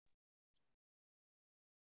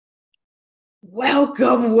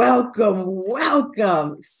Welcome, welcome,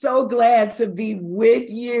 welcome. So glad to be with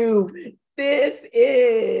you. This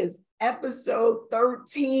is episode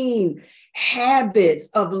 13, Habits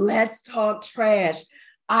of Let's Talk Trash.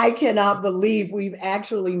 I cannot believe we've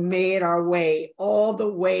actually made our way all the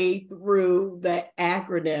way through the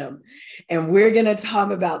acronym. And we're going to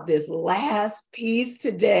talk about this last piece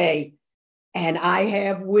today. And I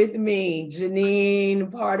have with me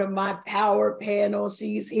Janine, part of my power panel.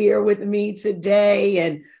 She's here with me today,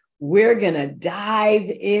 and we're going to dive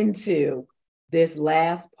into this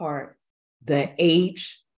last part, the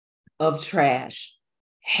H of trash,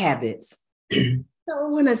 habits. So I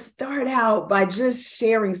want to start out by just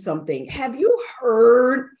sharing something. Have you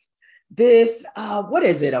heard this, what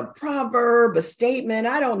is it, a proverb, a statement?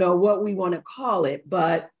 I don't know what we want to call it,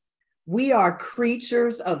 but we are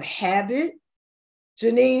creatures of habit.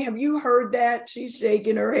 Janine, have you heard that? She's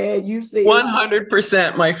shaking her head. You see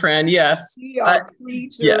 100%, my friend. Yes. We are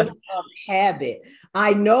creatures of habit.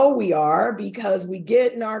 I know we are because we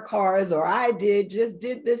get in our cars, or I just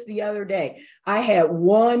did this the other day. I had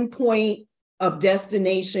one point of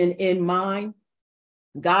destination in mind,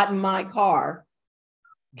 got in my car,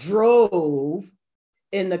 drove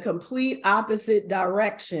in the complete opposite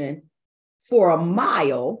direction for a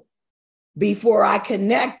mile before I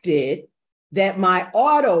connected that my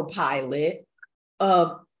autopilot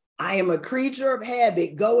of I am a creature of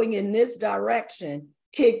habit going in this direction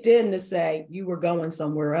kicked in to say, you were going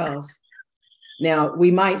somewhere else. Now,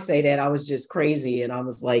 we might say that I was just crazy and I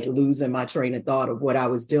was like losing my train of thought of what I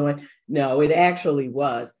was doing. No, it actually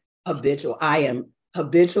was habitual. I am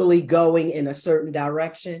habitually going in a certain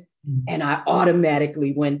direction and I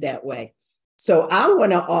automatically went that way. So I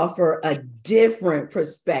want to offer a different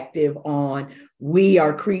perspective on we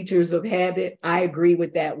are creatures of habit. I agree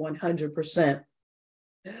with that 100%.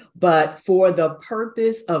 But for the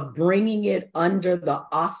purpose of bringing it under the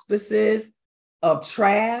auspices of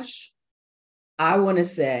trash, I want to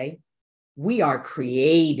say we are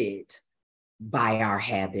created by our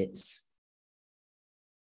habits.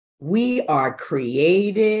 We are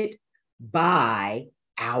created by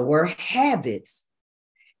our habits.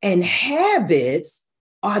 And habits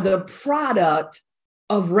are the product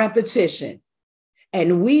of repetition.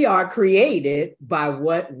 And we are created by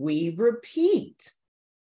what we repeat.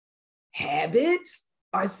 Habits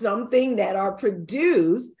are something that are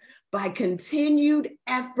produced by continued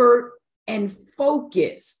effort and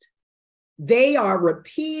focused. They are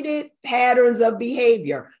repeated patterns of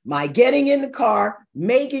behavior. My getting in the car,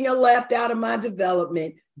 making a left out of my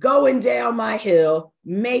development, going down my hill,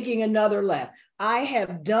 making another left. I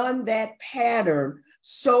have done that pattern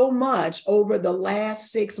so much over the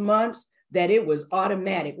last 6 months that it was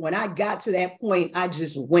automatic. When I got to that point, I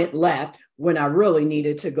just went left when I really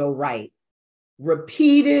needed to go right.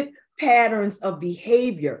 Repeated patterns of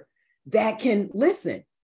behavior that can, listen,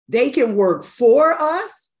 they can work for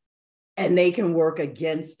us and they can work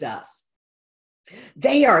against us.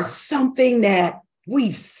 They are something that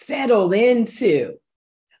we've settled into.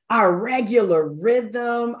 Our regular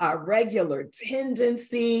rhythm, our regular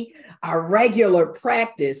tendency, our regular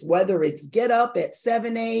practice, whether it's get up at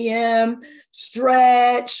 7 a.m.,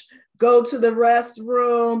 stretch, go to the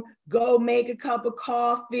restroom, go make a cup of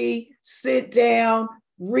coffee, sit down,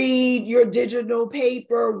 read your digital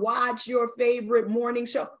paper, watch your favorite morning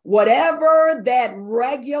show, whatever that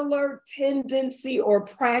regular tendency or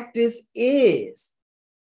practice is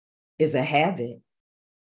a habit.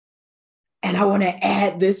 And I want to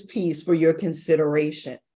add this piece for your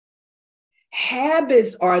consideration.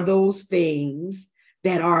 Habits are those things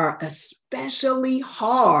that are especially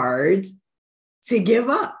hard to give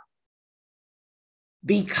up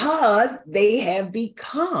because they have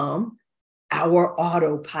become our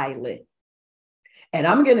autopilot. And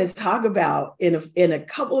I'm going to talk about in a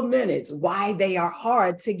couple of minutes why they are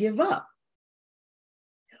hard to give up.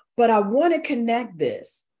 But I want to connect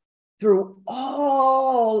this through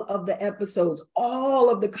all of the episodes, all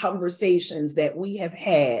of the conversations that we have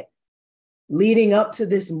had leading up to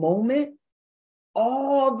this moment,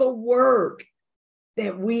 all the work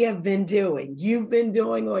that we have been doing, you've been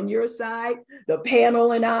doing on your side, the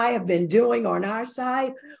panel and I have been doing on our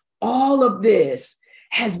side, all of this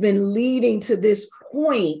has been leading to this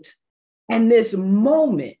point and this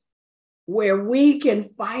moment where we can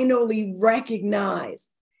finally recognize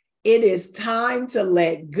it is time to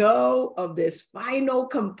let go of this final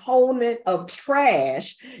component of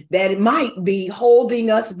trash that might be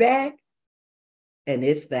holding us back. And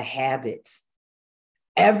it's the habits.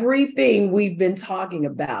 Everything we've been talking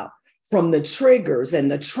about, from the triggers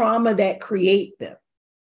and the trauma that create them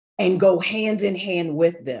and go hand in hand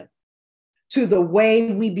with them, to the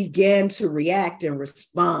way we began to react and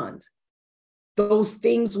respond, those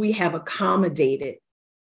things we have accommodated,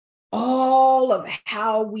 all of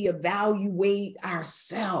how we evaluate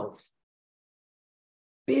ourselves,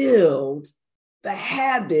 build the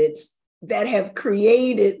habits that have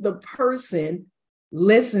created the person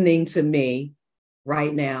listening to me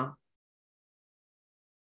right now.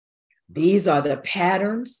 These are the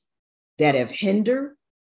patterns that have hindered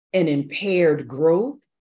and impaired growth,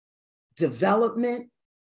 development,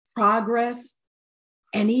 progress,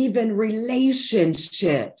 and even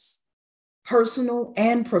relationships, personal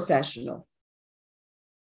and professional.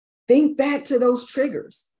 Think back to those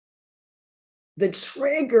triggers. The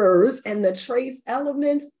triggers and the trace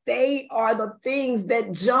elements, they are the things that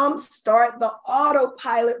jumpstart the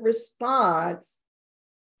autopilot response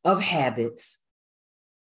of habits.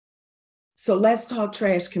 So let's talk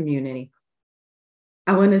trash, community.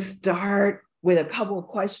 I want to start with a couple of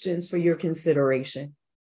questions for your consideration.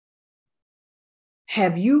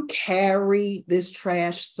 Have you carried this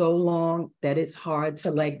trash so long that it's hard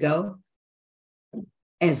to let go?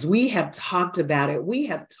 As we have talked about it, we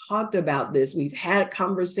have talked about this. We've had a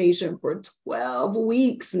conversation for 12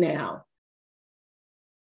 weeks now.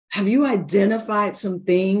 Have you identified some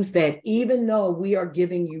things that even though we are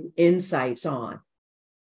giving you insights on,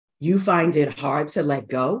 you find it hard to let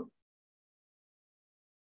go?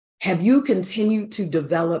 Have you continued to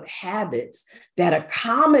develop habits that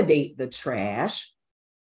accommodate the trash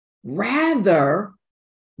rather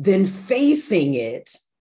than facing it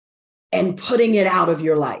and putting it out of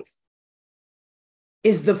your life?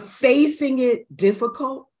 Is the facing it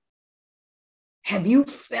difficult? Have you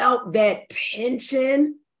felt that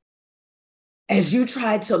tension as you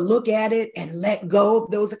try to look at it and let go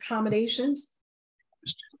of those accommodations?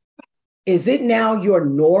 Is it now your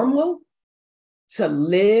normal to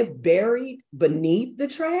live buried beneath the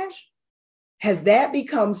trash? Has that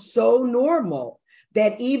become so normal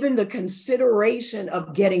that even the consideration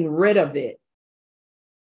of getting rid of it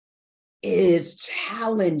is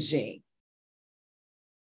challenging?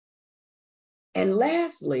 And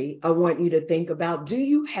lastly, I want you to think about, do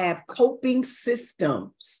you have coping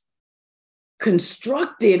systems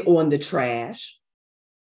constructed on the trash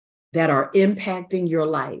that are impacting your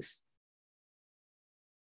life?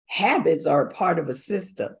 Habits are a part of a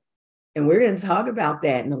system, and we're going to talk about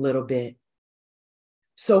that in a little bit.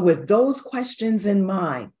 So with those questions in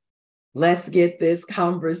mind, let's get this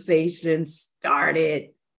conversation started.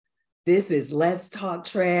 This is Let's Talk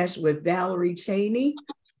Trash with Valerie Cheney,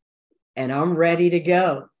 and I'm ready to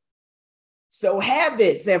go. So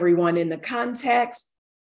habits, everyone, in the context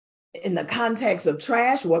of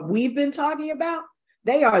trash, what we've been talking about,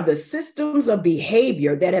 they are the systems of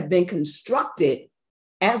behavior that have been constructed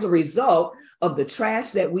as a result of the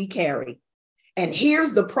trash that we carry. And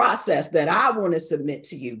here's the process that I want to submit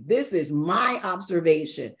to you. This is my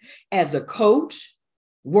observation as a coach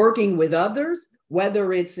working with others,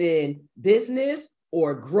 whether it's in business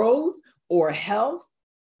or growth or health.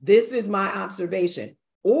 This is my observation.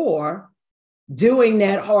 Or doing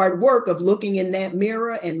that hard work of looking in that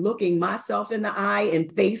mirror and looking myself in the eye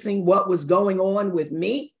and facing what was going on with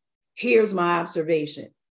me. Here's my observation.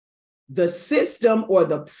 The system or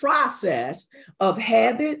the process of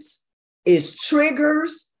habits is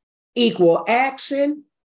triggers equal action,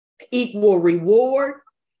 equal reward,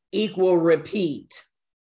 equal repeat.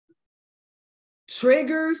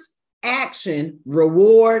 Triggers, action,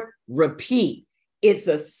 reward, repeat. It's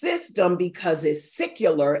a system because it's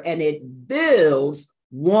secular and it builds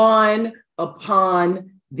one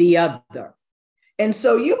upon the other. And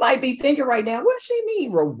so you might be thinking right now, what does she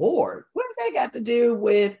mean reward? What does that got to do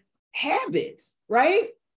with habits, right?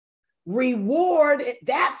 Reward,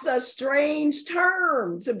 that's a strange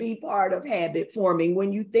term to be part of habit forming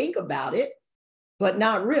when you think about it, but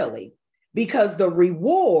not really, because the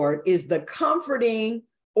reward is the comforting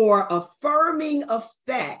or affirming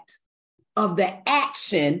effect of the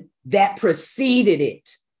action that preceded it.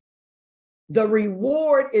 The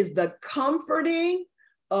reward is the comforting,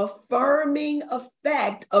 affirming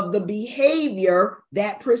effect of the behavior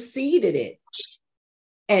that preceded it.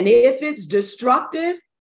 And if it's destructive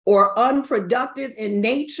or unproductive in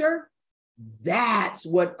nature, that's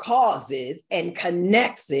what causes and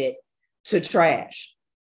connects it to trash.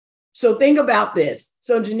 So think about this.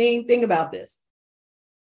 So Janine, think about this.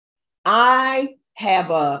 I have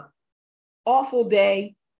a awful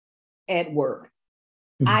day at work.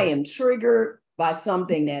 I am triggered by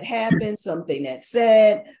something that happened, something that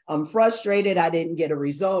said, I'm frustrated. I didn't get a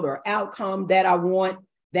result or outcome that I want.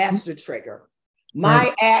 That's the trigger.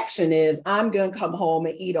 My action is I'm going to come home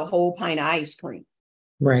and eat a whole pint of ice cream.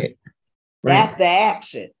 Right. That's the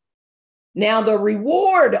action. Now, the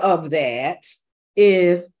reward of that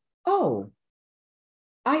is, oh,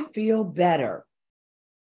 I feel better.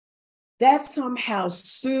 That somehow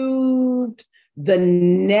soothed the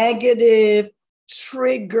negative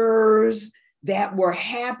triggers that were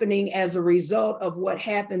happening as a result of what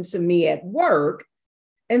happened to me at work.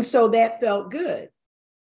 And so that felt good.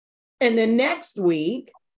 And the next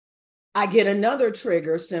week, I get another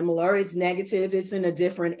trigger similar. It's negative, it's in a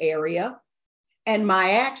different area. And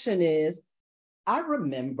my action is, I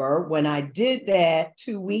remember when I did that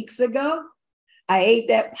 2 weeks ago, I ate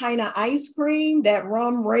that pint of ice cream, that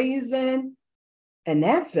rum raisin, and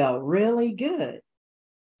that felt really good.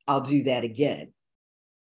 I'll do that again.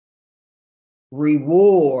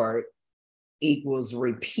 Reward equals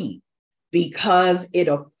repeat, because it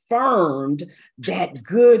affirmed that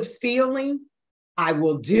good feeling. I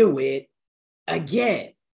will do it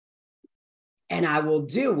again. And I will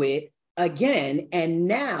do it again. And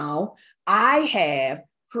now I have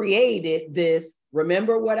created this.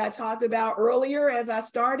 Remember what I talked about earlier as I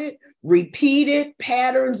started? Repeated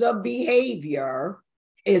patterns of behavior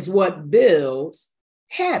is what builds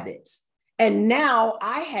habits. And now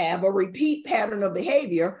I have a repeat pattern of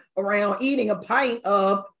behavior around eating a pint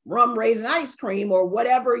of rum raisin ice cream or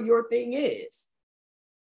whatever your thing is.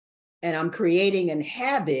 And I'm creating a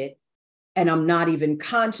habit, and I'm not even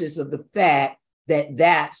conscious of the fact that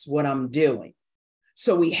that's what I'm doing.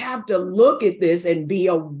 So we have to look at this and be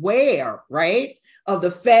aware, right, of the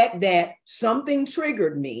fact that something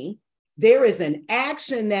triggered me. There is an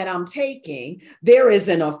action that I'm taking. There is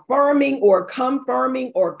an affirming or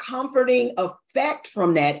confirming or comforting effect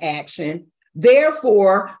from that action.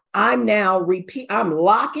 Therefore, I'm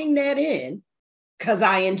locking that in because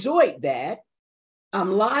I enjoyed that.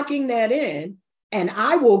 I'm locking that in, and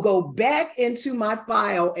I will go back into my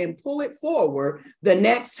file and pull it forward the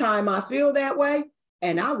next time I feel that way.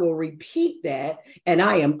 And I will repeat that, and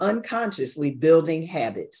I am unconsciously building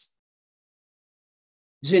habits.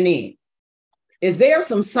 Janine, is there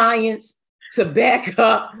some science to back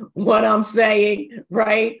up what I'm saying,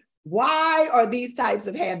 right? Why are these types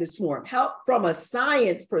of habits formed? Help from a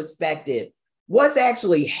science perspective, what's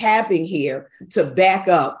actually happening here to back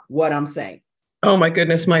up what I'm saying? Oh my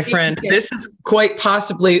goodness, my friend. This is quite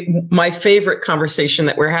possibly my favorite conversation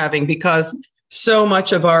that we're having, because so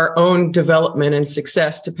much of our own development and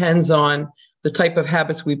success depends on the type of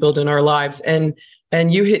habits we build in our lives. And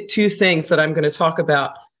you hit two things that I'm going to talk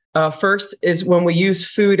about. First is when we use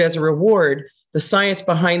food as a reward. The science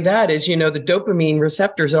behind that is, the dopamine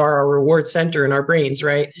receptors are our reward center in our brains,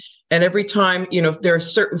 right? And every time, there are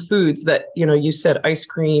certain foods that, you said ice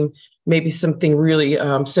cream, maybe something really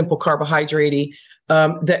simple carbohydrate-y,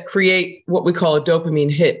 that create what we call a dopamine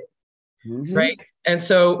hit, right? And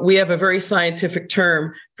so we have a very scientific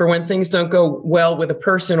term for when things don't go well with a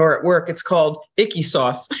person or at work. It's called icky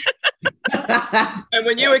sauce. And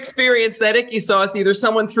when you experience that icky sauce, either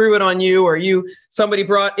someone threw it on you or somebody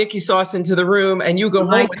brought icky sauce into the room, and you go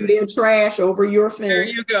home with their trash over your fence. There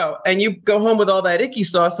you go. And you go home with all that icky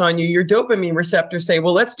sauce on you. Your dopamine receptors say,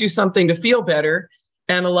 well, let's do something to feel better.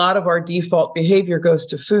 And a lot of our default behavior goes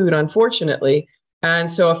to food, unfortunately.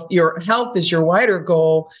 And so if your health is your wider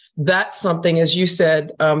goal, that's something, as you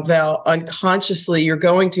said, Val, unconsciously you're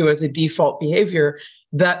going to as a default behavior.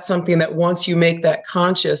 That's something that once you make that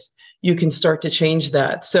conscious, you can start to change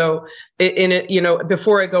that. So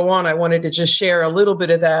before I go on, I wanted to just share a little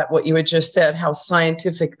bit of that, what you had just said, how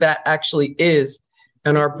scientific that actually is.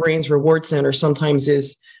 And our brain's reward center sometimes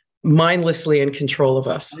is mindlessly in control of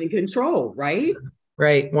us. In control, right?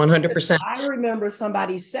 Right, 100%. I remember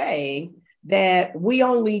somebody saying that we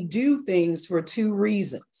only do things for two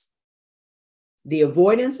reasons: the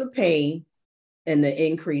avoidance of pain and the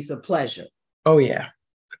increase of pleasure. Oh,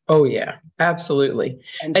 yeah, absolutely.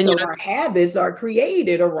 And so our habits are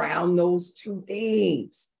created around those two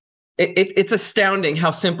things. It's astounding how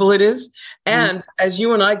simple it is. And as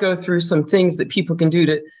you and I go through some things that people can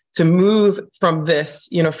do to move from this,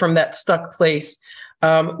 from that stuck place,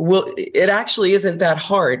 it actually isn't that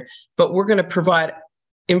hard, but we're going to provide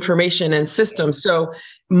information and systems. So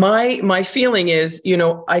my feeling is,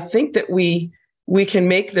 I think that we can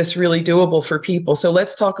make this really doable for people. So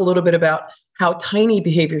let's talk a little bit about how tiny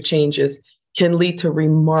behavior changes can lead to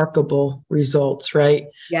remarkable results, right?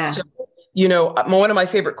 Yeah. So, one of my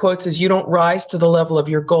favorite quotes is, you don't rise to the level of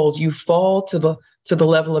your goals, you fall to the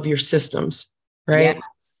level of your systems, right?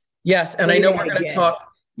 Yes. And I know we're going to talk.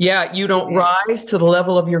 Yeah, you don't rise to the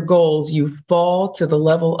level of your goals, you fall to the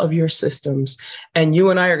level of your systems. And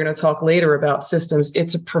you and I are going to talk later about systems.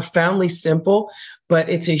 It's a profoundly simple, but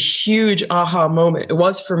it's a huge aha moment. It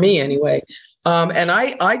was for me anyway. And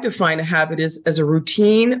I define a habit as a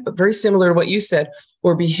routine, very similar to what you said,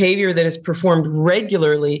 or behavior that is performed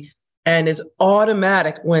regularly and is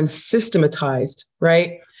automatic when systematized,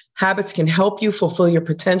 right? Habits can help you fulfill your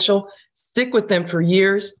potential, stick with them for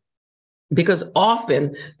years, because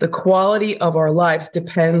often the quality of our lives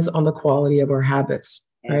depends on the quality of our habits,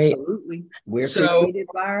 right? Absolutely. We're created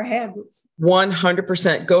by our habits.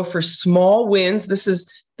 100%. Go for small wins. This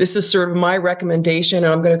is sort of my recommendation,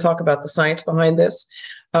 and I'm going to talk about the science behind this.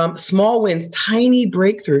 Small wins, tiny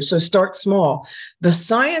breakthroughs. So start small. The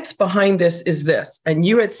science behind this is this, and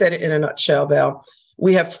you had said it in a nutshell, Val.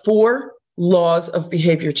 We have 4 laws of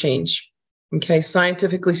behavior change, okay,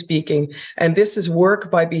 scientifically speaking. And this is work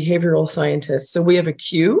by behavioral scientists. So we have a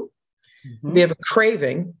cue, we have a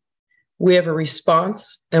craving, we have a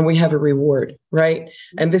response, and we have a reward, right?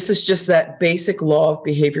 And this is just that basic law of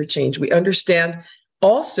behavior change. We understand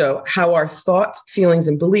also how our thoughts, feelings,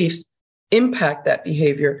 and beliefs impact that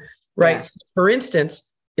behavior, right? Yeah. So for instance,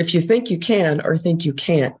 if you think you can or think you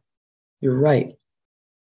can't, you're right.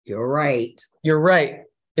 You're right. You're right.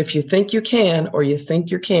 If you think you can or you think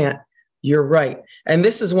you can't, you're right. And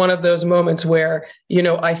this is one of those moments where,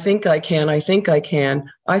 I think I can, I think I can,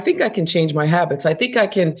 I think I can change my habits. I think I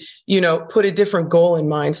can, put a different goal in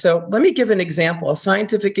mind. So let me give an example, a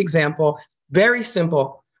scientific example, very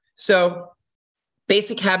simple. So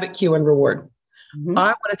basic habit, cue, and reward. I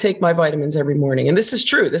want to take my vitamins every morning. And this is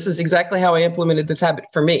true. This is exactly how I implemented this habit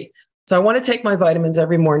for me. So I want to take my vitamins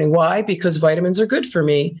every morning. Why? Because vitamins are good for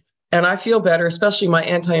me. And I feel better, especially my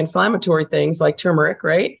anti-inflammatory things like turmeric,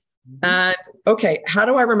 right? And okay, how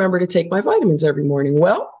do I remember to take my vitamins every morning?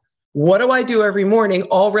 Well, what do I do every morning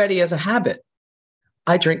already as a habit?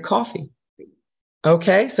 I drink coffee.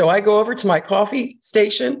 Okay, so I go over to my coffee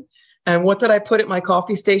station. And what did I put at my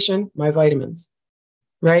coffee station? My vitamins.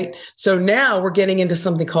 Right? So now we're getting into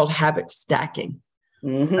something called habit stacking.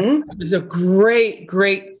 It's a great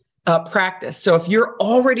practice. So if you're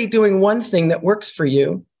already doing one thing that works for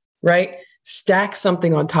you, right, stack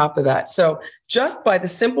something on top of that. So just by the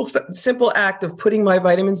simple act of putting my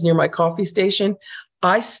vitamins near my coffee station,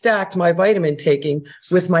 I stacked my vitamin taking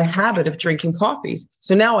with my habit of drinking coffee.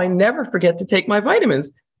 So now I never forget to take my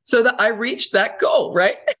vitamins, so that I reached that goal,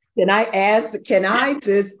 right? Can I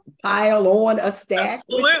just pile on a stack?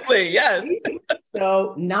 Absolutely, yes.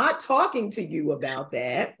 So not talking to you about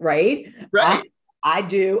that, right? Right. I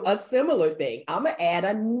do a similar thing. I'm going to add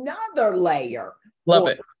another layer. Love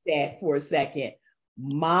it. That for a second.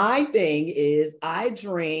 My thing is I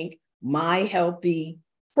drink my healthy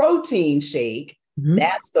protein shake.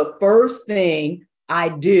 That's the first thing I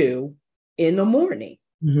do in the morning.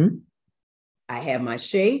 I have my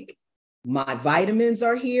shake. My vitamins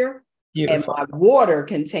are here. Beautiful. And my water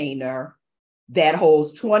container that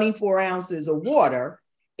holds 24 ounces of water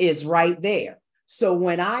is right there. So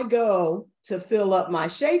when I go to fill up my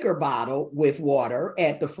shaker bottle with water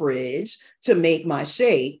at the fridge to make my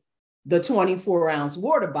shake, the 24-ounce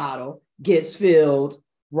water bottle gets filled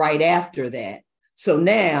right after that. So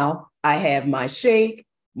now I have my shake,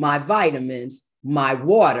 my vitamins, my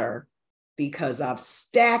water, because I've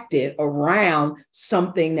stacked it around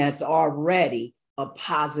something that's already a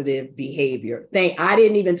positive behavior thing. I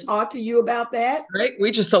didn't even talk to you about that. Right. We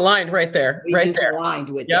just aligned right there. We just aligned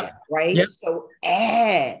with that, right? Yep. So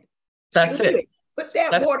add. That's it. Put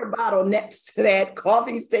that water bottle next to that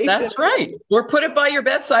coffee station. That's right. Or put it by your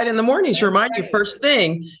bedside in the morning to remind you first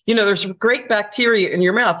thing. There's great bacteria in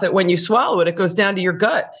your mouth that when you swallow it, it goes down to your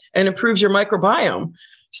gut and improves your microbiome.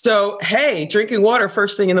 So, hey, drinking water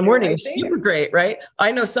first thing in the morning is super great, right?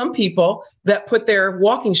 I know some people that put their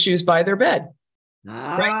walking shoes by their bed.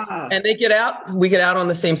 Right? And we get out on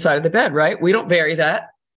the same side of the bed, right? We don't vary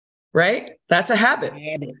that, right? That's a habit.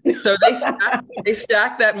 So they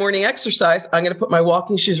stack that morning exercise. I'm going to put my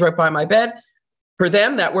walking shoes right by my bed. For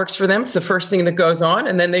them, that works for them. It's the first thing that goes on.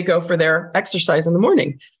 And then they go for their exercise in the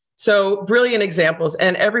morning. So brilliant examples,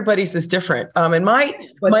 and everybody's is different.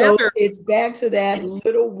 It's back to that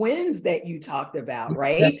little wins that you talked about,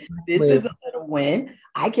 right? Exactly. This is a little win.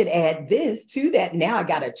 I can add this to that. Now I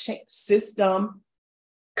got a system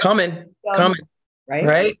coming, right?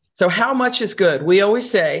 Right. So how much is good? We always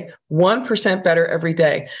say 1% better every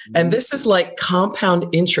day. And this is like compound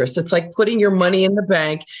interest. It's like putting your money in the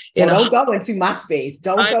bank. Don't go into my space.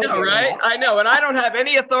 I know, right? I know. And I don't have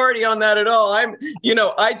any authority on that at all.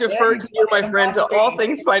 I defer to you, my friend, to all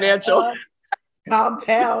things financial.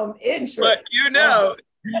 Compound interest. But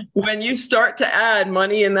when you start to add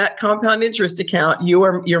money in that compound interest account,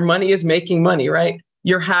 your money is making money, right?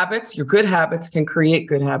 Your habits, your good habits can create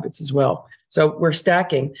good habits as well. So we're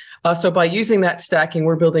stacking. So by using that stacking,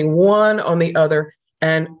 we're building one on the other.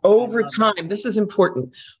 And over time, this is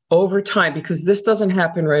important, over time, because this doesn't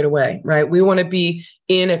happen right away, right? We want to be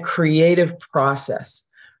in a creative process,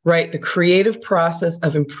 right? The creative process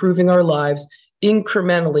of improving our lives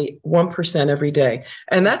incrementally 1% every day.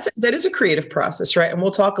 And that is a creative process, right? And we'll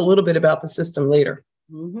talk a little bit about the system later.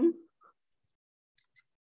 Mm-hmm.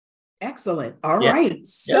 Excellent. All right.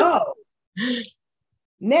 So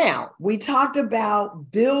now we talked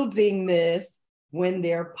about building this when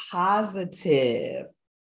they're positive.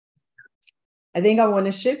 I think I want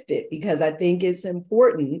to shift it because I think it's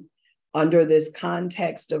important under this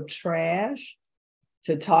context of trash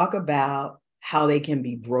to talk about how they can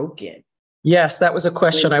be broken. Yes, that was a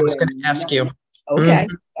question I was going to ask you. Okay.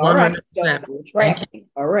 All right. 100%. So we're tracking.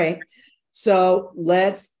 All right. So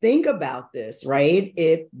let's think about this, right?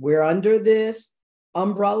 If we're under this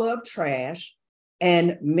umbrella of trash,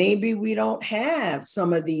 and maybe we don't have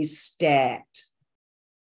some of these stacked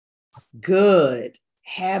good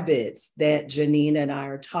habits that Janine and I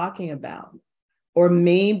are talking about, or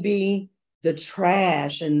maybe the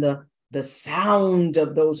trash and the sound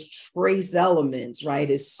of those trace elements, right,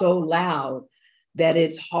 is so loud that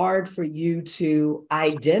it's hard for you to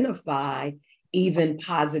identify even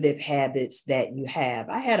positive habits that you have.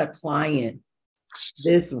 I had a client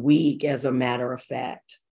this week, as a matter of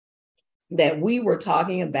fact, that we were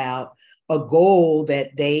talking about a goal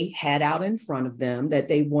that they had out in front of them that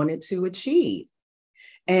they wanted to achieve.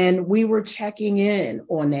 And we were checking in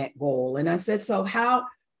on that goal. And I said, so how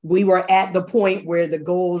we were at the point where the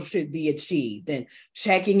goal should be achieved and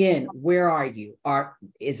checking in. Where are you?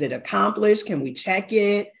 Is it accomplished? Can we check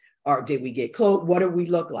it? Or did we get close? What do we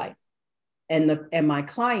look like? And my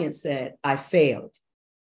client said, I failed.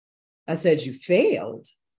 I said, you failed?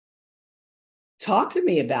 Talk to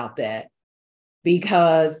me about that,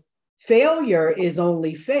 because failure is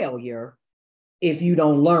only failure if you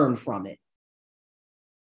don't learn from it.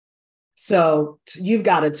 So you've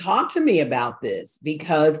got to talk to me about this,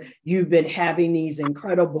 because you've been having these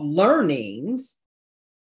incredible learnings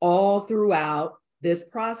all throughout this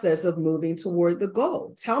process of moving toward the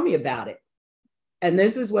goal. Tell me about it. And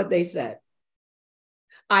this is what they said.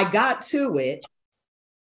 I got to it,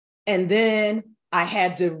 and then I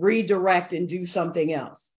had to redirect and do something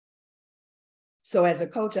else. So as a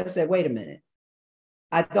coach, I said, wait a minute.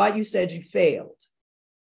 I thought you said you failed.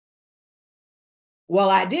 Well,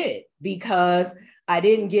 I did, because I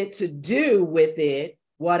didn't get to do with it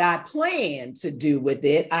what I planned to do with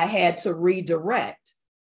it. I had to redirect.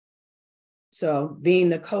 So being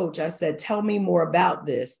the coach, I said, tell me more about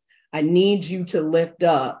this. I need you to lift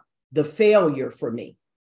up the failure for me.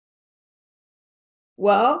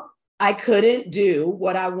 Well, I couldn't do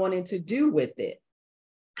what I wanted to do with it.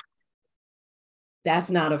 That's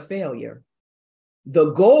not a failure.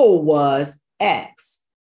 The goal was X.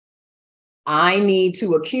 I need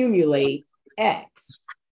to accumulate X.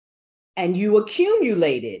 And you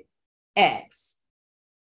accumulated X.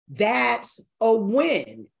 That's a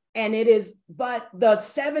win. And it is, but the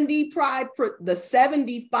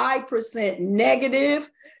 75% negative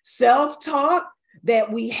self-talk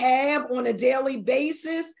that we have on a daily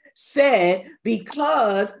basis said,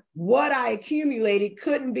 because what I accumulated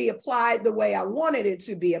couldn't be applied the way I wanted it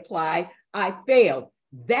to be applied, I failed.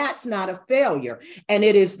 That's not a failure. And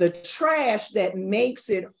it is the trash that makes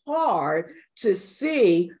it hard to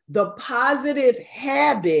see the positive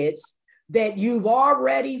habits that you've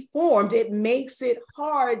already formed. It makes it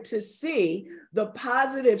hard to see the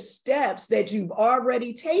positive steps that you've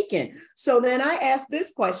already taken. So then I asked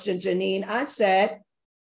this question, Janine. I said,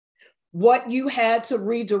 what you had to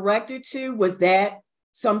redirect it to, was that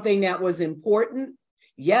something that was important?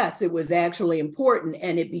 Yes, it was actually important,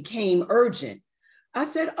 and it became urgent. I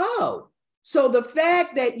said, oh, so the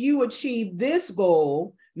fact that you achieved this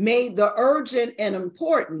goal made the urgent and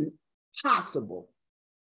important possible.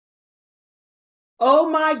 Oh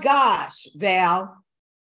my gosh, Val.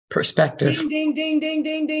 Perspective. Ding, ding, ding, ding,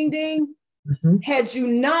 ding, ding, ding. Mm-hmm. Had you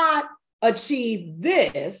not achieved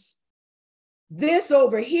this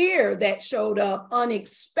over here that showed up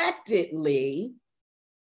unexpectedly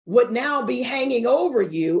would now be hanging over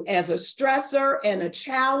you as a stressor and a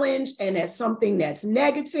challenge and as something that's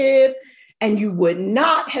negative, and you would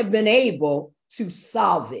not have been able to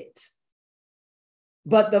solve it.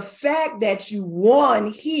 But the fact that you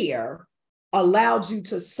won here allowed you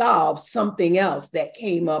to solve something else that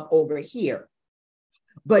came up over here.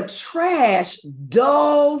 But trash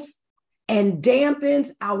dulls and dampens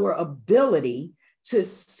our ability to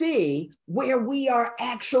see where we are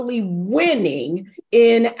actually winning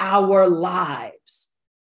in our lives.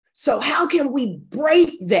 So how can we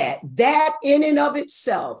break that? That in and of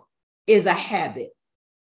itself is a habit.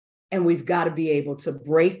 And we've got to be able to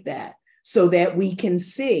break that so that we can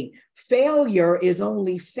see failure is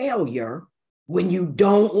only failure when you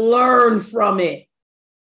don't learn from it.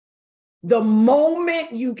 The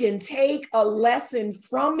moment you can take a lesson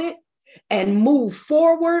from it and move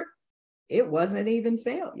forward, it wasn't even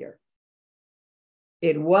failure.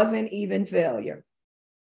 It wasn't even failure.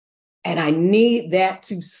 And I need that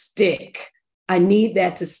to stick. I need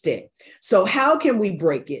that to stick. So how can we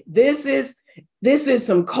break it? This is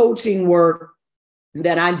some coaching work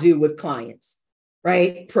that I do with clients,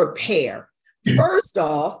 right? Prepare. First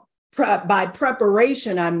off, by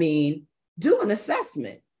preparation, I mean, do an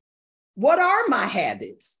assessment. What are my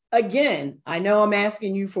habits? Again, I know I'm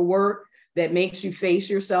asking you for work that makes you face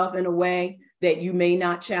yourself in a way that you may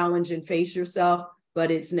not challenge and face yourself,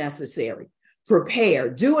 but it's necessary. Prepare,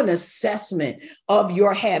 do an assessment of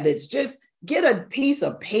your habits. Just get a piece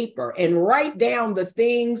of paper and write down the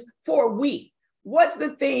things for a week. What's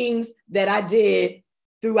the things that I did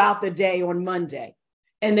throughout the day on Monday?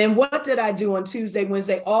 And then what did I do on Tuesday,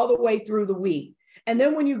 Wednesday, all the way through the week? And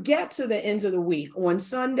then when you get to the end of the week on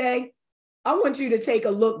Sunday, I want you to take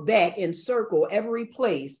a look back and circle every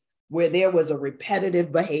place where there was a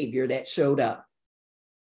repetitive behavior that showed up.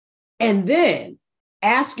 And then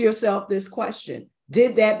ask yourself this question: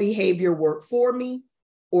 did that behavior work for me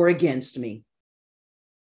or against me?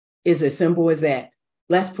 It's as simple as that.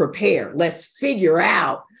 Let's prepare. Let's figure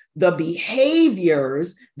out the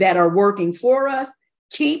behaviors that are working for us,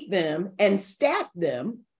 keep them and stack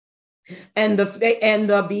them. And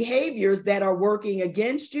the behaviors that are working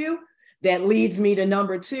against you, that leads me to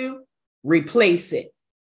number 2, replace it.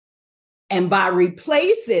 And by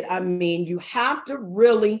replace it, I mean, you have to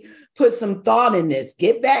really put some thought in this.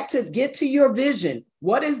 Get to your vision.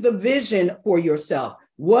 What is the vision for yourself?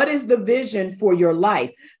 What is the vision for your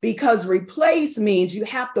life? Because replace means you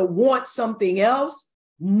have to want something else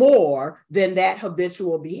more than that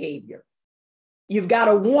habitual behavior. You've got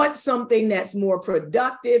to want something that's more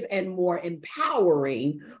productive and more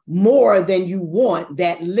empowering, more than you want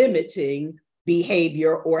that limiting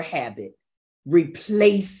behavior or habit.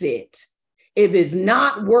 Replace it. If it's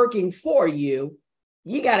not working for you,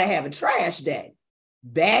 you got to have a trash day.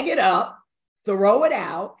 Bag it up, throw it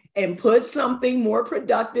out, and put something more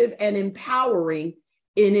productive and empowering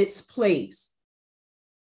in its place.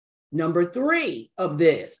 Number 3 of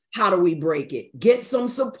this, how do we break it? Get some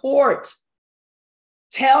support.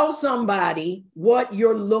 Tell somebody what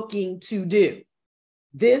you're looking to do.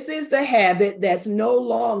 This is the habit that's no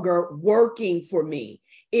longer working for me.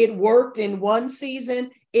 It worked in one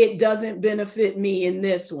season. It doesn't benefit me in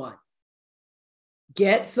this one.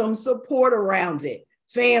 Get some support around it.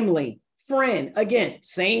 Family, friend, again,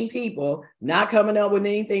 same people, not coming up with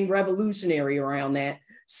anything revolutionary around that.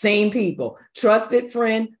 Same people, trusted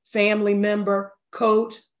friend, family member,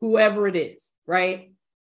 coach, whoever it is, right?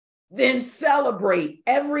 Then celebrate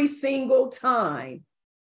every single time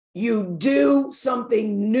you do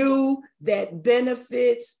something new that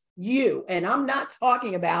benefits you. And I'm not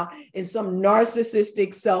talking about in some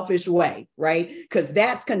narcissistic, selfish way, right? Because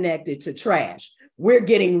that's connected to trash. We're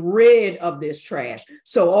getting rid of this trash.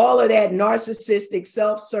 So all of that narcissistic,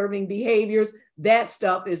 self-serving behaviors, that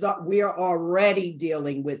stuff is, we are already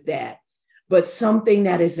dealing with that. But something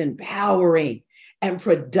that is empowering and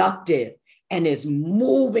productive and is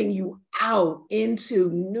moving you out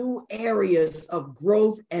into new areas of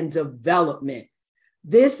growth and development.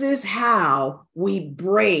 This is how we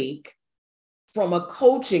break, from a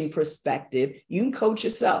coaching perspective, you can coach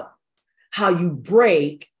yourself, how you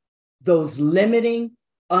break those limiting,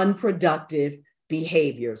 unproductive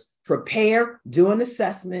behaviors. Prepare, do an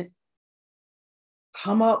assessment,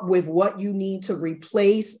 come up with what you need to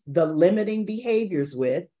replace the limiting behaviors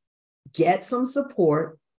with, get some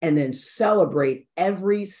support, and then celebrate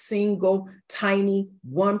every single tiny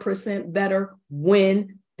 1% better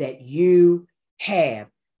win that you have.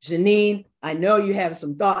 Janine, I know you have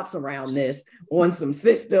some thoughts around this on some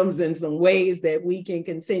systems and some ways that we can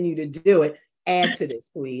continue to do it. Add to this,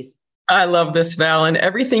 please. I love this, Val. And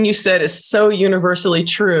everything you said is so universally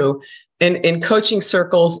true in coaching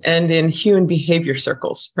circles and in human behavior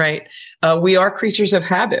circles, right? We are creatures of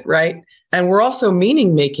habit, right? And we're also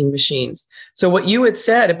meaning-making machines. So what you had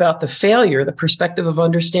said about the failure, the perspective of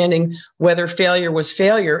understanding whether failure was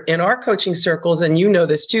failure in our coaching circles, and you know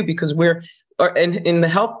this too, because we're in the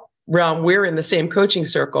health realm, we're in the same coaching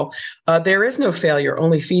circle. There is no failure,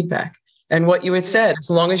 only feedback. And what you had said, as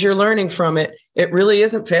long as you're learning from it, it really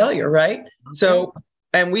isn't failure, right? Okay. So,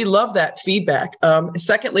 and we love that feedback.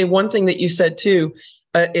 Secondly, one thing that you said too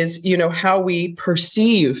is, how we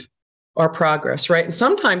perceive our progress, right? And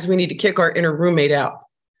sometimes we need to kick our inner roommate out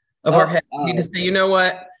of our head. We need to say, you know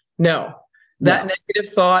what? No. That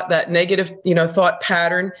negative thought, that negative, thought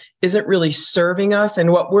pattern isn't really serving us.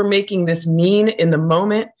 And what we're making this mean in the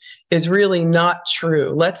moment is really not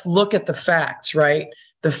true. Let's look at the facts, right?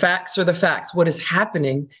 The facts are the facts. What is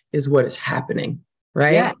happening is what is happening,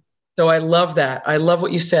 right? Yes. So I love that. I love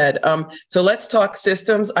what you said. So let's talk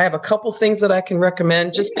systems. I have a couple things that I can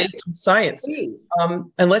recommend just based on science.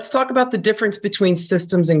 And let's talk about the difference between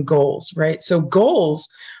systems and goals, right? So goals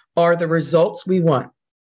are the results we want.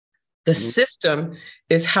 The system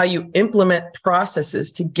is how you implement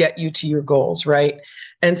processes to get you to your goals, right?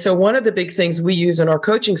 And so one of the big things we use in our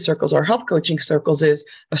coaching circles, our health coaching circles, is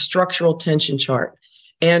a structural tension chart.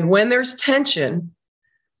 And when there's tension,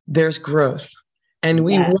 there's growth. And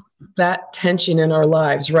we want that tension in our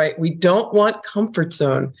lives, right? We don't want comfort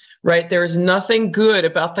zone, right? There's nothing good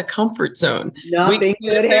about the comfort zone. Nothing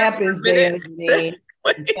good happens there, Janine.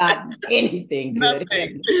 Not anything good.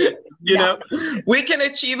 We can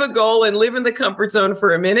achieve a goal and live in the comfort zone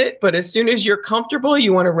for a minute, but as soon as you're comfortable,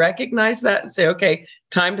 you want to recognize that and say, okay,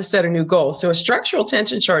 time to set a new goal. So a structural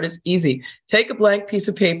tension chart is easy. Take a blank piece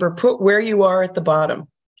of paper, put where you are at the bottom,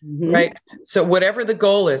 right? So whatever the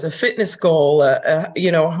goal is, a fitness goal, a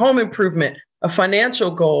home improvement, a financial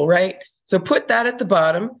goal, right? So put that at the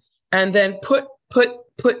bottom and then put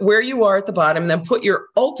where you are at the bottom and then put your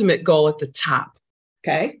ultimate goal at the top.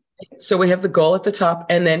 Okay. So we have the goal at the top,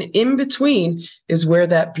 and then in between is where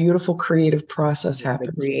that beautiful creative process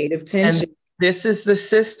happens. The creative tension. And this is the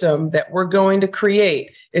system that we're going to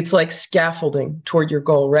create. It's like scaffolding toward your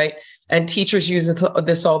goal, right? And teachers use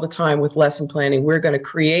this all the time with lesson planning. We're going to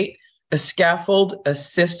create a scaffold, a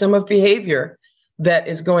system of behavior that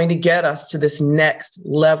is going to get us to this next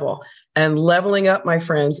level. And leveling up, my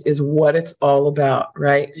friends, is what it's all about,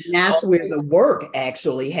 right? And that's where the work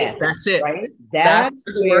actually happens. That's it. Right? That's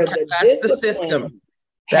where that's the system.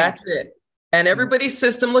 That's it. And everybody's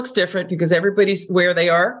system looks different because everybody's where they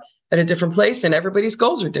are at a different place and everybody's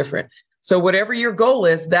goals are different. So whatever your goal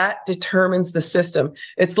is, that determines the system.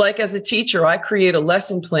 It's like as a teacher, I create a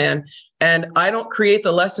lesson plan and I don't create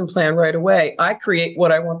the lesson plan right away. I create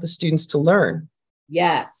what I want the students to learn.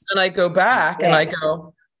 Yes. And I go back and I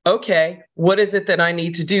go, okay, what is it that I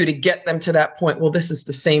need to do to get them to that point? Well, this is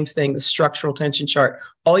the same thing, the structural tension chart.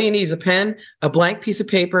 All you need is a pen, a blank piece of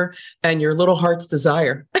paper, and your little heart's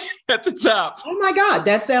desire at the top. Oh my God,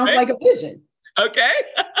 that sounds like a vision. Okay.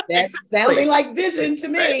 That's sounding like vision to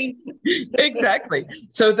me. Exactly.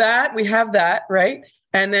 So that we have that, right?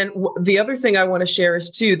 And then the other thing I want to share is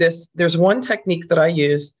too, there's one technique that I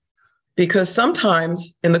use. Because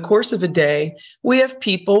sometimes in the course of a day, we have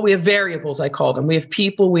variables, I call them. We have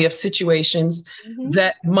people, we have situations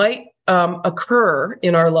that might occur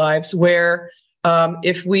in our lives where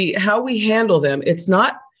how we handle them, it's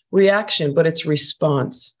not reaction, but it's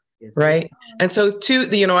response, right? And so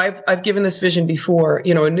I've given this vision before,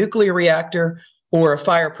 a nuclear reactor or a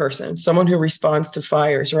fire person, someone who responds to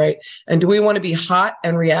fires, right? And do we want to be hot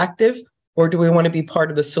and reactive? Or do we want to be part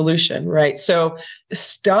of the solution, right? So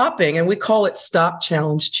stopping, and we call it stop,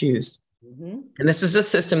 challenge, choose. And this is a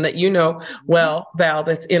system that well, Val,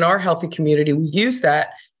 that's in our healthy community. We use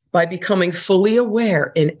that by becoming fully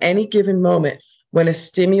aware in any given moment when a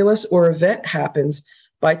stimulus or event happens.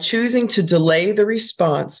 By choosing to delay the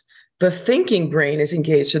response, the thinking brain is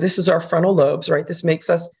engaged. So this is our frontal lobes, right? This makes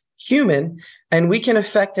us human, and we can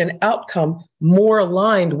affect an outcome more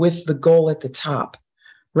aligned with the goal at the top.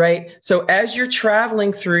 Right. So as you're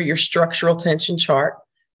traveling through your structural tension chart,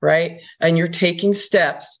 right, and you're taking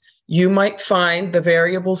steps, you might find the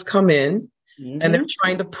variables come in and they're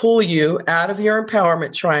trying to pull you out of your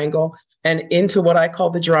empowerment triangle and into what I call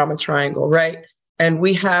the drama triangle. Right. And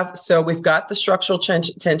we've got the structural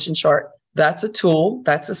tension chart. That's a tool.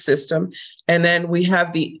 That's a system. And then we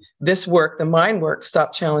have the mind work,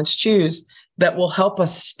 stop, challenge, choose, that will help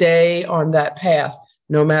us stay on that path,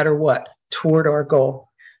 no matter what, toward our goal.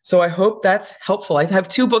 So I hope that's helpful. I have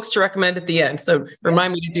 2 books to recommend at the end. So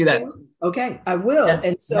remind me to do that. Okay, I will. Yeah.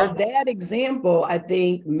 And so that example, I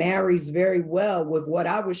think, marries very well with what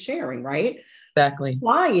I was sharing, right? Exactly.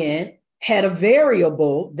 Client had a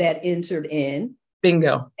variable that entered in.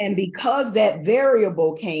 Bingo. And because that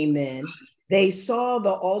variable came in, they saw the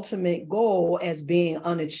ultimate goal as being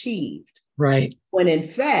unachieved. Right. When in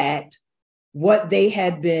fact, what they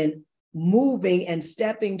had been moving and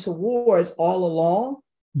stepping towards all along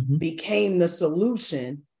became the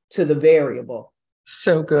solution to the variable.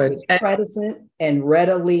 So good. It's present and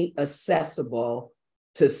readily accessible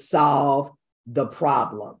to solve the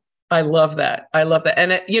problem. I love that. And,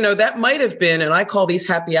 that might have been, and I call these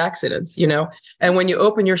happy accidents, and when you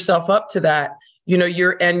open yourself up to that,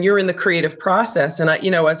 you're in the creative process. And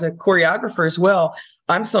as a choreographer as well,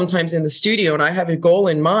 I'm sometimes in the studio and I have a goal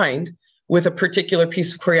in mind with a particular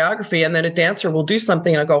piece of choreography, and then a dancer will do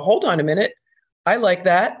something and I go, hold on a minute, I like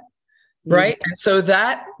that. Right. And so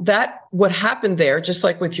that what happened there, just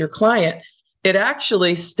like with your client, it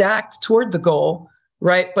actually stacked toward the goal.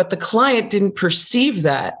 Right. But the client didn't perceive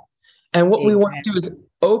that. And what we want to do is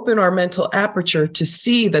open our mental aperture to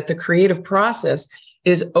see that the creative process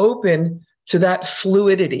is open to that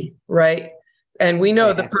fluidity. Right. And we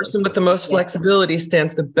know the person with the most flexibility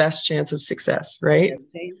stands the best chance of success. Right.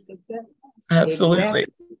 Absolutely. Exactly.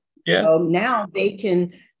 Yeah. So now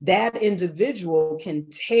that individual can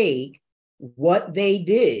take what they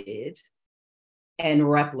did and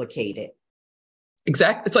replicate it.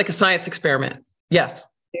 Exactly. It's like a science experiment. Yes.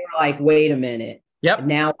 They're like, wait a minute. Yep.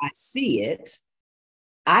 Now I see it.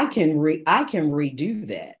 I can redo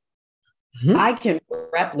that. Mm-hmm. I can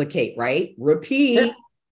replicate, right? Repeat. Yeah.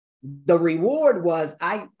 The reward was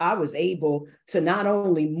I was able to not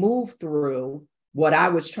only move through what I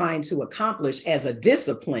was trying to accomplish as a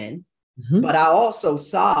discipline, mm-hmm. but I also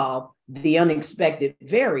solved the unexpected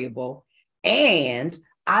variable. And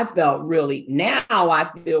I felt now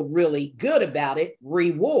I feel really good about it.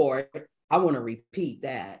 Reward. I want to repeat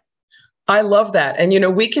that. I love that. And,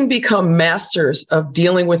 we can become masters of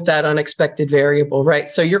dealing with that unexpected variable, right?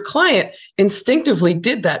 So your client instinctively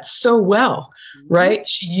did that so well, right?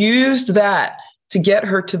 She used that to get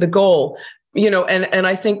her to the goal, and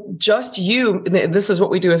I think just this is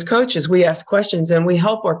what we do as coaches. We ask questions and we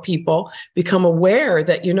help our people become aware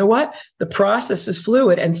that, the process is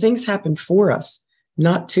fluid and things happen for us,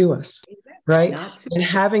 not to us. Right. And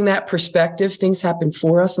having that perspective, things happen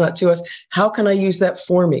for us, not to us. How can I use that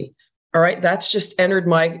for me? All right. That's just entered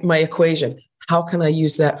my equation. How can I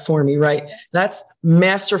use that for me? Right. That's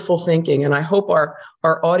masterful thinking. And I hope our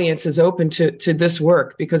audience is open to this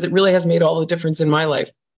work, because it really has made all the difference in my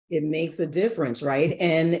life. It makes a difference, right?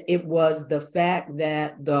 And it was the fact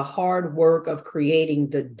that the hard work of creating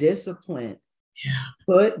the discipline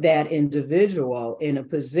put that individual in a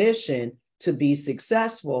position to be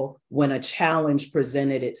successful when a challenge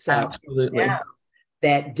presented itself. Absolutely. Now,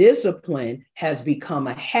 that discipline has become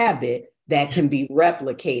a habit that can be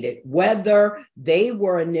replicated, whether they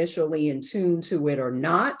were initially in tune to it or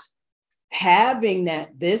not. Having that,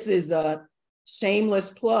 this is a shameless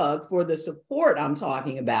plug for the support I'm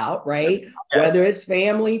talking about, right? Yes. Whether it's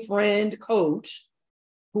family, friend, coach,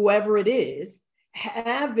 whoever it is,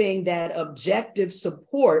 having that objective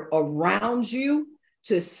support around you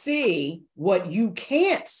to see what you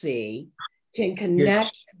can't see can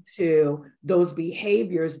connect to those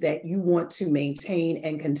behaviors that you want to maintain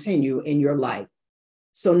and continue in your life.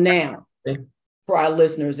 So now, for our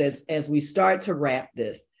listeners, as we start to wrap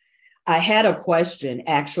this, I had a question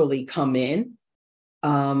actually come in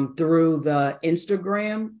through the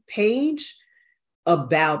Instagram page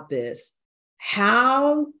about this.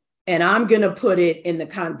 How, and I'm going to put it in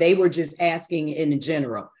they were just asking in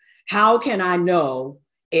general, how can I know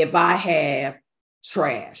if I have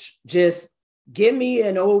trash? Just give me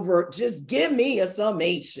a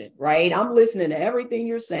summation, right? I'm listening to everything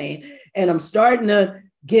you're saying, and I'm starting to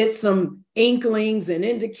get some inklings and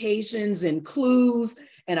indications and clues,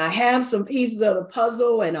 and I have some pieces of the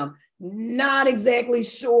puzzle, and I'm not exactly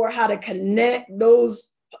sure how to connect those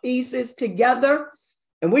pieces together.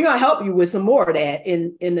 And we're going to help you with some more of that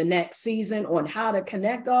in the next season on how to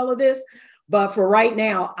connect all of this. But for right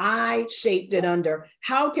now, I shaped it under,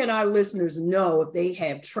 how can our listeners know if they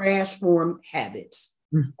have trash form habits?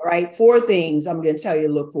 All right, 4 things I'm going to tell you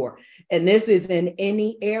to look for. And this is in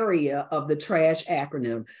any area of the TRASH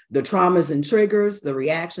acronym: the traumas and triggers, the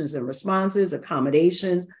reactions and responses,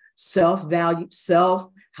 accommodations, self-value,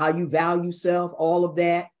 how you value self, all of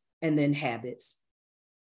that, and then habits.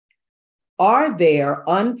 Are there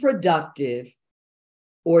unproductive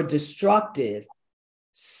or destructive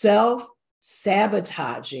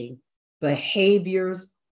self-sabotaging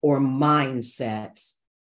behaviors or mindsets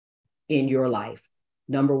in your life?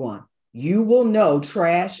 Number 1, you will know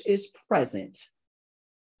trash is present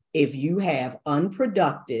if you have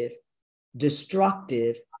unproductive,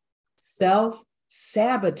 destructive,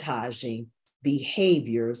 self-sabotaging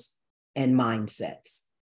behaviors and mindsets.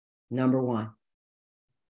 Number 1.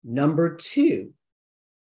 Number 2,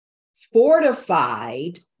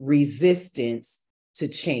 fortified resistance to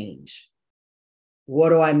change. What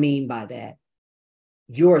do I mean by that?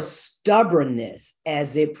 Your stubbornness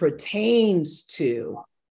as it pertains to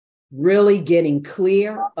really getting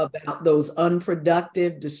clear about those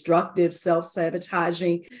unproductive, destructive,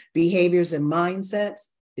 self-sabotaging behaviors and mindsets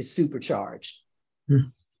is supercharged.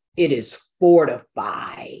 It is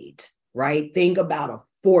fortified. right? Think about a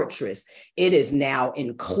fortress. It is now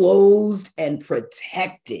enclosed and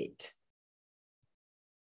protected.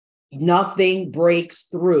 Nothing breaks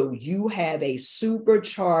through. You have a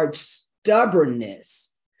supercharged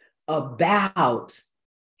stubbornness about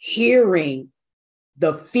hearing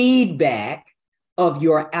the feedback of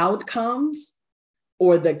your outcomes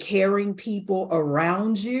or the caring people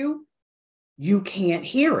around you. You can't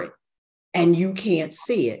hear it and you can't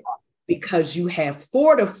see it because you have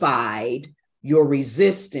fortified your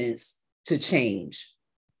resistance to change.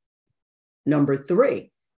 Number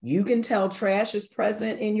 3, you can tell trash is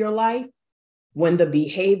present in your life when the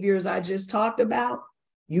behaviors I just talked about,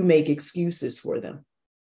 you make excuses for them.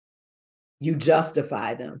 You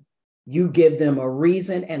justify them. You give them a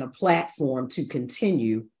reason and a platform to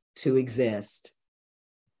continue to exist.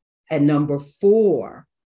 And number 4,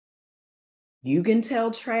 you can tell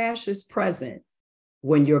trash is present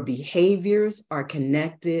when your behaviors are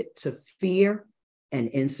connected to fear and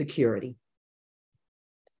insecurity.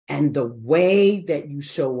 And the way that you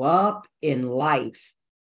show up in life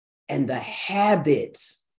and the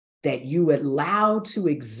habits that you allow to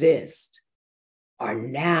exist are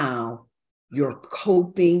now your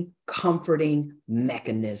coping, comforting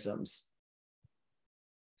mechanisms.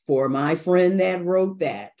 For my friend that wrote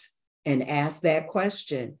that and asked that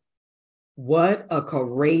question, what a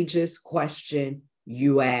courageous question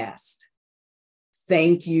you asked.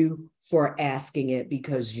 Thank you for asking it,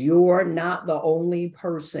 because you're not the only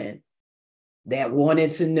person that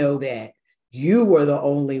wanted to know that. You were the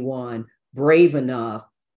only one brave enough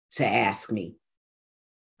to ask me.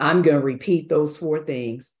 I'm going to repeat those 4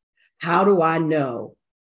 things. How do I know,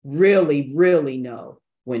 really, really know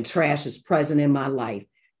when trash is present in my life?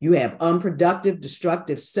 You have unproductive,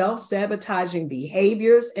 destructive, self-sabotaging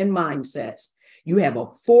behaviors and mindsets. You have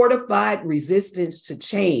a fortified resistance to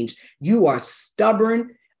change. You are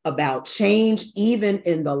stubborn about change, even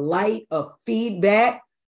in the light of feedback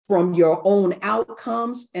from your own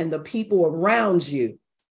outcomes and the people around you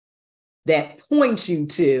that point you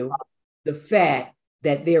to the fact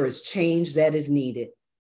that there is change that is needed.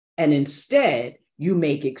 And instead, you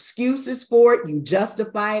make excuses for it, you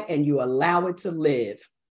justify it, and you allow it to live.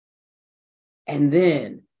 And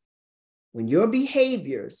then when your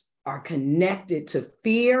behaviors are connected to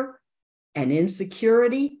fear and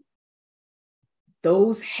insecurity,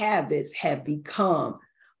 those habits have become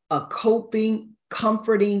a coping,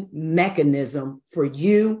 comforting mechanism for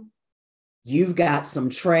you. You've got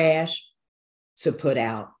some trash to put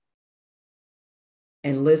out.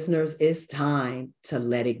 And listeners, it's time to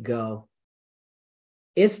let it go.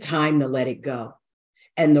 It's time to let it go.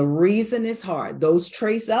 And the reason it's hard, those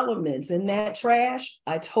trace elements in that trash,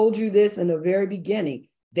 I told you this in the very beginning,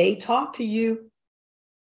 they talk to you.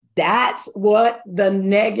 That's what the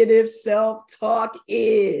negative self-talk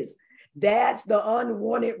is. That's the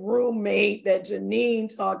unwanted roommate that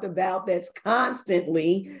Janine talked about that's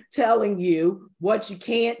constantly telling you what you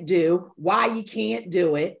can't do, why you can't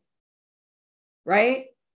do it, right?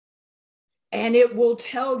 And it will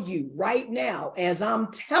tell you right now, as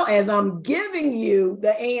I'm giving you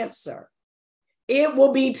the answer, it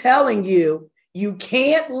will be telling you, you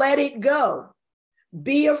can't let it go.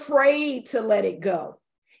 Be afraid to let it go.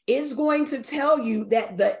 It's going to tell you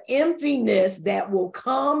that the emptiness that will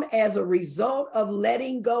come as a result of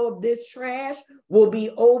letting go of this trash will be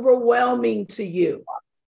overwhelming to you.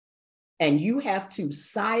 And you have to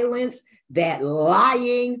silence that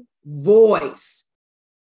lying voice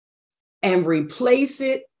and replace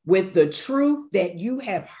it with the truth that you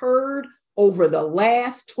have heard over the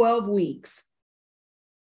last 12 weeks.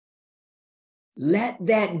 Let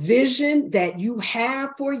that vision that you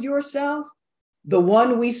have for yourself, the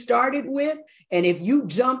one we started with, and if you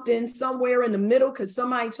jumped in somewhere in the middle because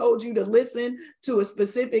somebody told you to listen to a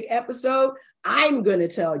specific episode, I'm going to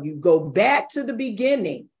tell you, go back to the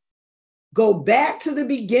beginning. Go back to the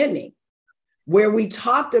beginning, where we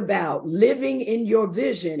talked about living in your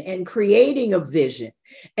vision and creating a vision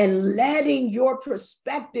and letting your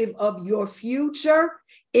perspective of your future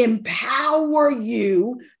empower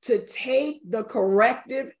you to take the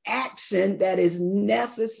corrective action that is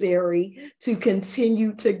necessary to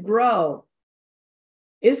continue to grow.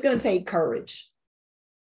 It's going to take courage.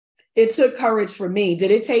 It took courage for me.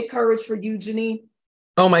 Did it take courage for you, Janine?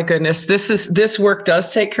 Oh my goodness. This work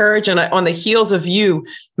does take courage. And on the heels of you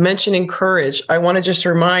mentioning courage, I want to just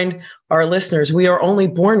remind our listeners, we are only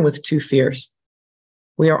born with 2 fears.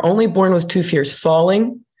 We are only born with 2 fears: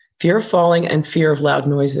 fear of falling, and fear of loud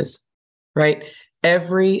noises, right?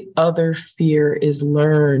 Every other fear is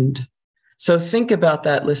learned. So think about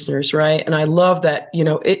that, listeners, right? And I love that,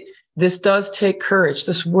 this does take courage.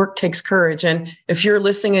 This work takes courage. And if you're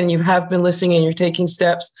listening and you have been listening and you're taking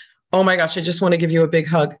steps, oh my gosh, I just want to give you a big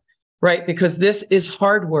hug, right? Because this is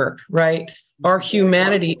hard work, right? Our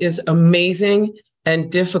humanity is amazing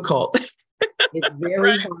and difficult. It's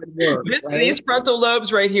very hard work, right? These frontal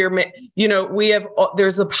lobes right here, we have,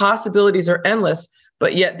 there's the possibilities are endless,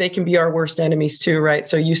 but yet they can be our worst enemies too, right?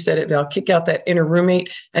 So you said it, I'll kick out that inner roommate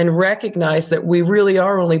and recognize that we really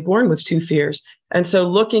are only born with two fears. And so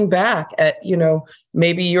looking back at,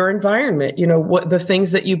 maybe your environment, what the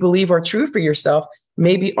things that you believe are true for yourself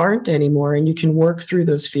maybe aren't anymore, and you can work through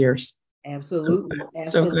those fears. Absolutely.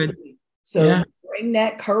 So good. So yeah. Bring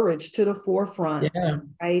that courage to the forefront,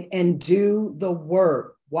 right? And do the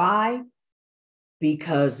work. Why?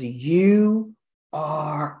 Because you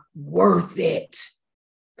are worth it.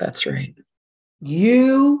 That's right.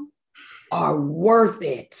 You are worth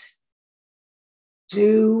it.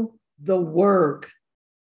 Do the work.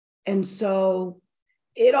 And so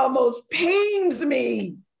it almost pains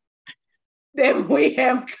me that we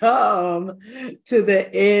have come to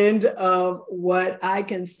the end of what I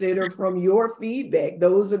consider from your feedback.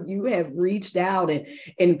 Those of you who have reached out and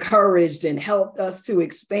encouraged and helped us to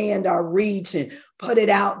expand our reach and put it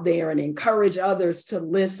out there and encourage others to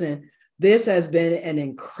listen. This has been an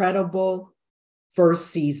incredible first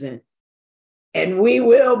season. And we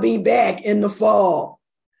will be back in the fall.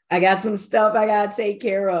 I got some stuff I got to take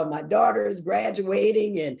care of. My daughter is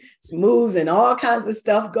graduating and moves and all kinds of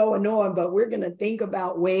stuff going on, but we're going to think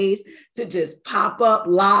about ways to just pop up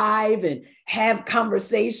live and have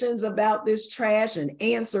conversations about this trash and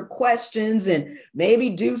answer questions and maybe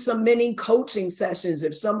do some mini coaching sessions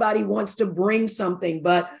if somebody wants to bring something,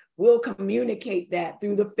 but we'll communicate that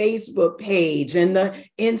through the Facebook page and the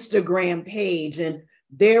Instagram page, and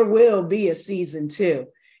there will be a season 2.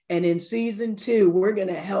 And in season 2, we're going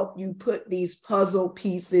to help you put these puzzle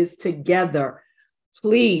pieces together.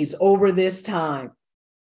 Please, over this time,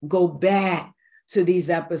 go back to these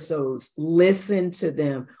episodes, listen to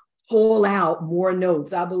them, pull out more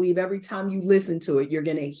notes. I believe every time you listen to it, you're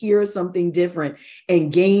going to hear something different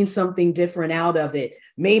and gain something different out of it.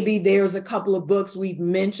 Maybe there's a couple of books we've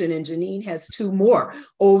mentioned, and Janine has 2 more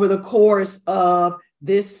over the course of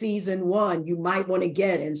this season 1, you might want to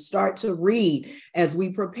get and start to read as we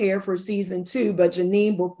prepare for season 2. But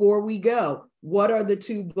Janine, before we go, what are the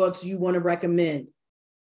 2 books you want to recommend?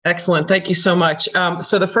 Excellent. Thank you so much.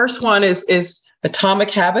 So the first one is Atomic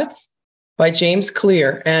Habits by James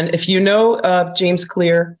Clear. And if you know James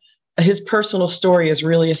Clear, his personal story is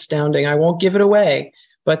really astounding. I won't give it away,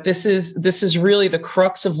 but this is really the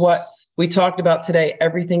crux of what we talked about today.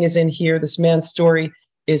 Everything is in here. This man's story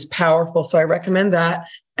is powerful. So I recommend that.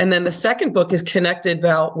 And then the second book is connected,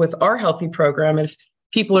 Val, with our healthy program. If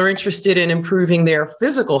people are interested in improving their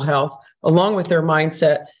physical health along with their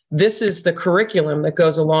mindset, this is the curriculum that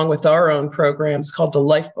goes along with our own programs called the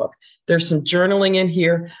Life Book. There's some journaling in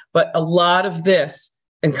here, but a lot of this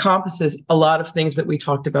encompasses a lot of things that we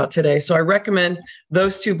talked about today. So I recommend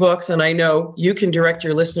those 2 books, and I know you can direct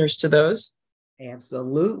your listeners to those.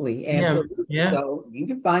 Absolutely. Yeah. So you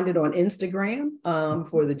can find it on Instagram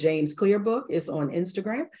for the James Clear book. It's on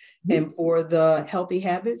Instagram. And for the Healthy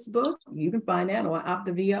Habits book, you can find that on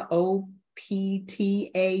Optavia,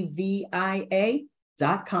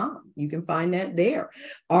 optavia.com. You can find that there.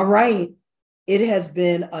 All right. It has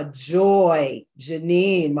been a joy,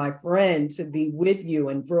 Janine, my friend, to be with you,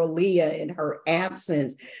 and Verlia in her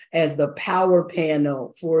absence as the power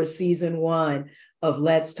panel for season 1 of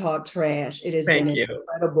Let's Talk Trash. It has been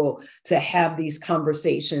incredible to have these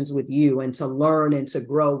conversations with you and to learn and to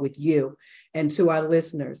grow with you. And to our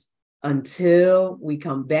listeners, until we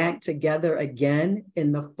come back together again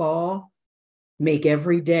in the fall, make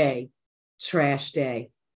every day Trash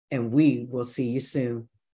Day, and we will see you soon.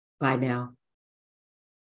 Bye now.